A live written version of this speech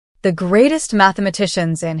The greatest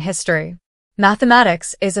mathematicians in history.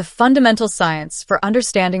 Mathematics is a fundamental science for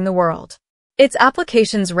understanding the world. Its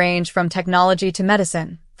applications range from technology to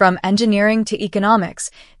medicine, from engineering to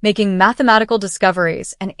economics, making mathematical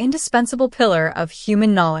discoveries an indispensable pillar of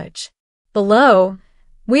human knowledge. Below,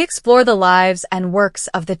 we explore the lives and works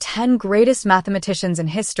of the 10 greatest mathematicians in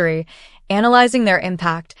history, analyzing their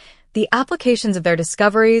impact, the applications of their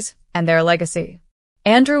discoveries, and their legacy.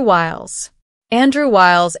 Andrew Wiles. Andrew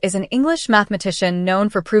Wiles is an English mathematician known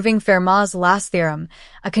for proving Fermat's last theorem,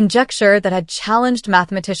 a conjecture that had challenged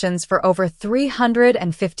mathematicians for over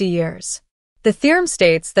 350 years. The theorem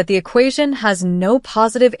states that the equation has no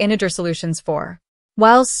positive integer solutions for.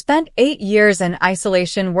 Wiles spent 8 years in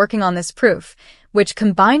isolation working on this proof, which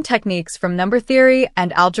combined techniques from number theory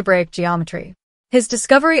and algebraic geometry. His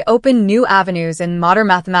discovery opened new avenues in modern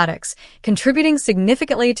mathematics, contributing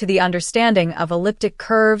significantly to the understanding of elliptic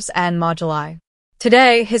curves and moduli.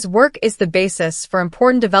 Today, his work is the basis for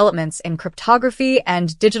important developments in cryptography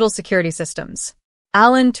and digital security systems.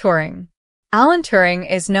 Alan Turing. Alan Turing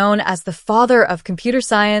is known as the father of computer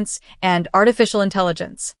science and artificial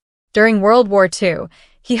intelligence. During World War II,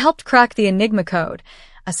 he helped crack the Enigma code,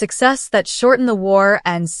 a success that shortened the war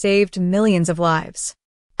and saved millions of lives.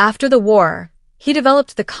 After the war, he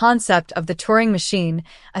developed the concept of the Turing machine,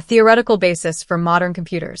 a theoretical basis for modern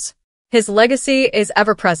computers. His legacy is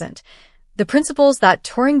ever present. The principles that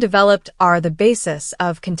Turing developed are the basis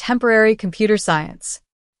of contemporary computer science.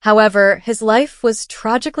 However, his life was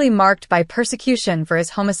tragically marked by persecution for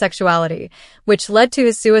his homosexuality, which led to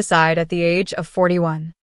his suicide at the age of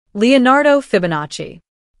 41. Leonardo Fibonacci.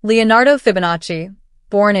 Leonardo Fibonacci,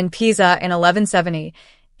 born in Pisa in 1170,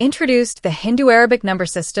 introduced the Hindu-Arabic number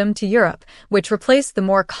system to Europe, which replaced the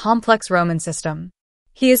more complex Roman system.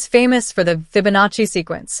 He is famous for the Fibonacci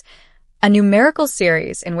sequence, a numerical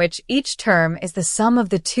series in which each term is the sum of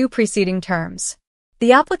the two preceding terms.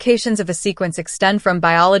 The applications of the sequence extend from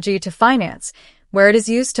biology to finance, where it is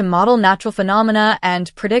used to model natural phenomena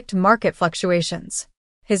and predict market fluctuations.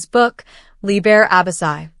 His book, Liber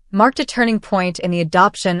Abaci, marked a turning point in the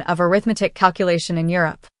adoption of arithmetic calculation in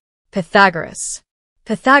Europe. Pythagoras.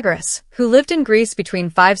 Pythagoras, who lived in Greece between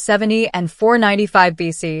 570 and 495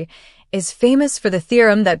 BC, is famous for the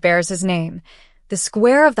theorem that bears his name. The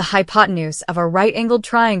square of the hypotenuse of a right-angled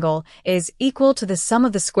triangle is equal to the sum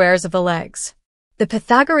of the squares of the legs. The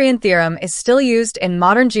Pythagorean theorem is still used in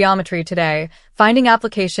modern geometry today, finding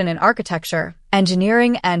application in architecture,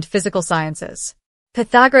 engineering, and physical sciences.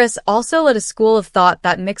 Pythagoras also led a school of thought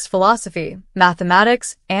that mixed philosophy,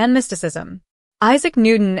 mathematics, and mysticism. Isaac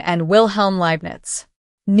Newton and Wilhelm Leibniz.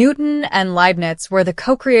 Newton and Leibniz were the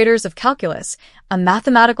co-creators of calculus, a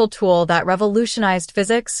mathematical tool that revolutionized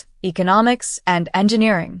physics, economics, and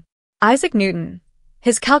engineering. Isaac Newton.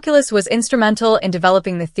 His calculus was instrumental in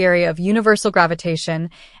developing the theory of universal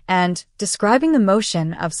gravitation and describing the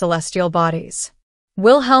motion of celestial bodies.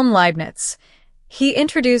 Wilhelm Leibniz. He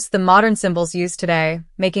introduced the modern symbols used today,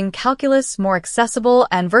 making calculus more accessible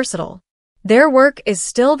and versatile. Their work is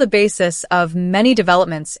still the basis of many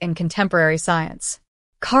developments in contemporary science.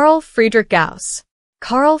 Carl Friedrich Gauss.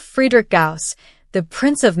 Carl Friedrich Gauss, the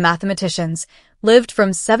Prince of Mathematicians, lived from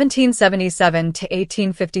 1777 to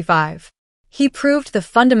 1855. He proved the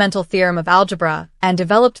fundamental theorem of algebra and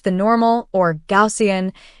developed the normal, or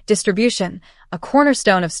Gaussian, distribution, a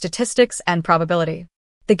cornerstone of statistics and probability.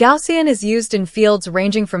 The Gaussian is used in fields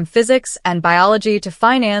ranging from physics and biology to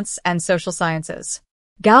finance and social sciences.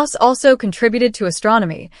 Gauss also contributed to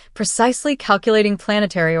astronomy, precisely calculating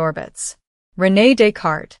planetary orbits. René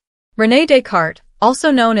Descartes. René Descartes,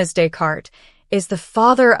 also known as Descartes, is the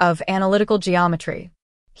father of analytical geometry.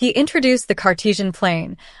 He introduced the Cartesian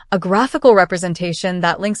plane, a graphical representation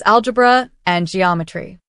that links algebra and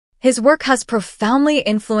geometry. His work has profoundly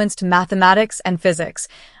influenced mathematics and physics,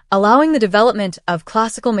 allowing the development of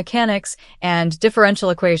classical mechanics and differential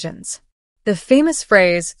equations. The famous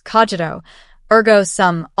phrase, cogito, ergo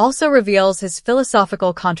sum, also reveals his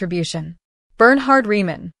philosophical contribution. Bernhard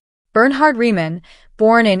Riemann. Bernhard Riemann,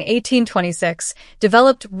 born in 1826,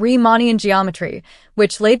 developed Riemannian geometry,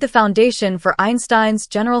 which laid the foundation for Einstein's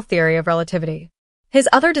general theory of relativity. His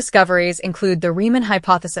other discoveries include the Riemann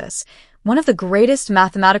hypothesis, one of the greatest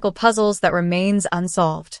mathematical puzzles that remains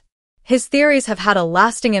unsolved. His theories have had a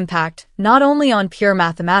lasting impact not only on pure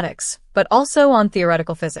mathematics, but also on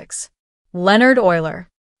theoretical physics. Leonhard Euler.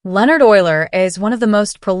 Leonhard Euler is one of the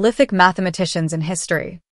most prolific mathematicians in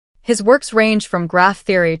history. His works range from graph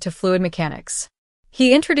theory to fluid mechanics.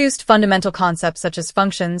 He introduced fundamental concepts such as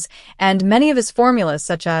functions, and many of his formulas,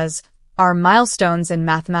 such as, are milestones in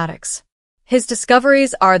mathematics. His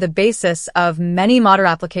discoveries are the basis of many modern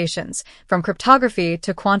applications, from cryptography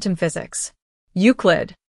to quantum physics.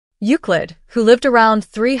 Euclid, who lived around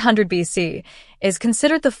 300 BC, is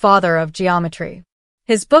considered the father of geometry.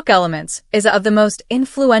 His book Elements is of the most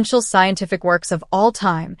influential scientific works of all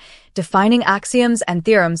time, defining axioms and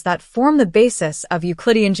theorems that form the basis of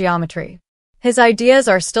Euclidean geometry. His ideas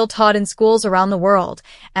are still taught in schools around the world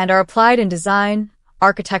and are applied in design,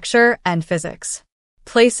 architecture, and physics.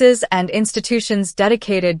 Places and institutions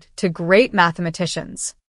dedicated to great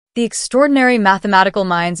mathematicians. The extraordinary mathematical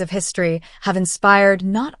minds of history have inspired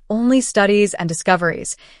not only studies and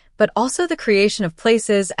discoveries, but also the creation of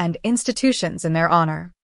places and institutions in their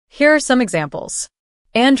honor. Here are some examples.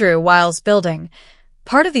 Andrew Wiles Building,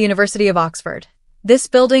 part of the University of Oxford. This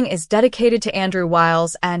building is dedicated to Andrew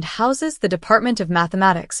Wiles and houses the Department of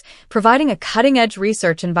Mathematics, providing a cutting-edge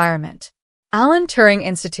research environment. Alan Turing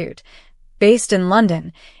Institute, based in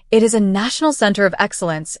London, it is a national center of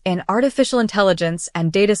excellence in artificial intelligence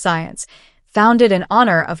and data science, founded in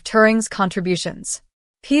honor of Turing's contributions.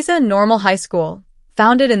 Pisa Normal High School,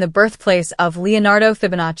 founded in the birthplace of Leonardo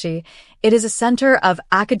Fibonacci, it is a center of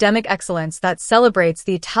academic excellence that celebrates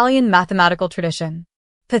the Italian mathematical tradition.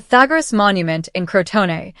 Pythagoras Monument in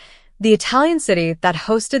Crotone, the Italian city that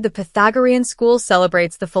hosted the Pythagorean school,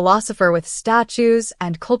 celebrates the philosopher with statues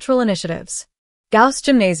and cultural initiatives. Gauss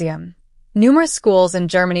Gymnasium. Numerous schools in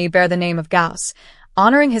Germany bear the name of Gauss,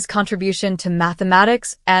 honoring his contribution to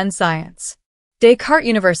mathematics and science. Descartes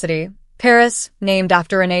University, Paris, named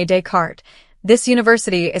after René Descartes. This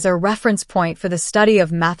university is a reference point for the study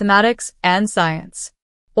of mathematics and science.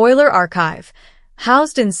 Euler Archive.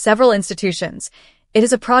 Housed in several institutions, it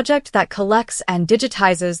is a project that collects and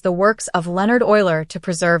digitizes the works of Leonhard Euler to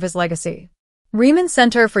preserve his legacy. Riemann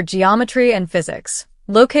Center for Geometry and Physics.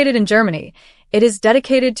 Located in Germany, it is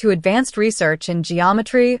dedicated to advanced research in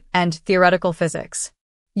geometry and theoretical physics.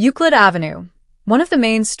 Euclid Avenue, one of the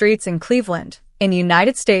main streets in Cleveland, in the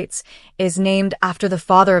United States, is named after the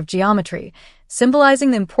father of geometry,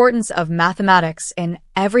 symbolizing the importance of mathematics in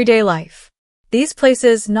everyday life. These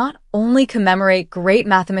places not only commemorate great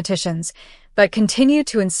mathematicians, but continue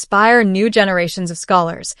to inspire new generations of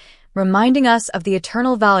scholars, reminding us of the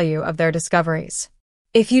eternal value of their discoveries.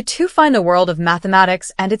 If you too find the world of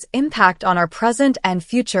mathematics and its impact on our present and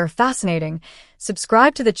future fascinating,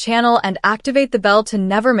 subscribe to the channel and activate the bell to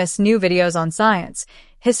never miss new videos on science,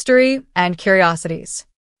 history, and curiosities.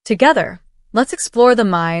 Together, let's explore the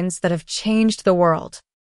minds that have changed the world.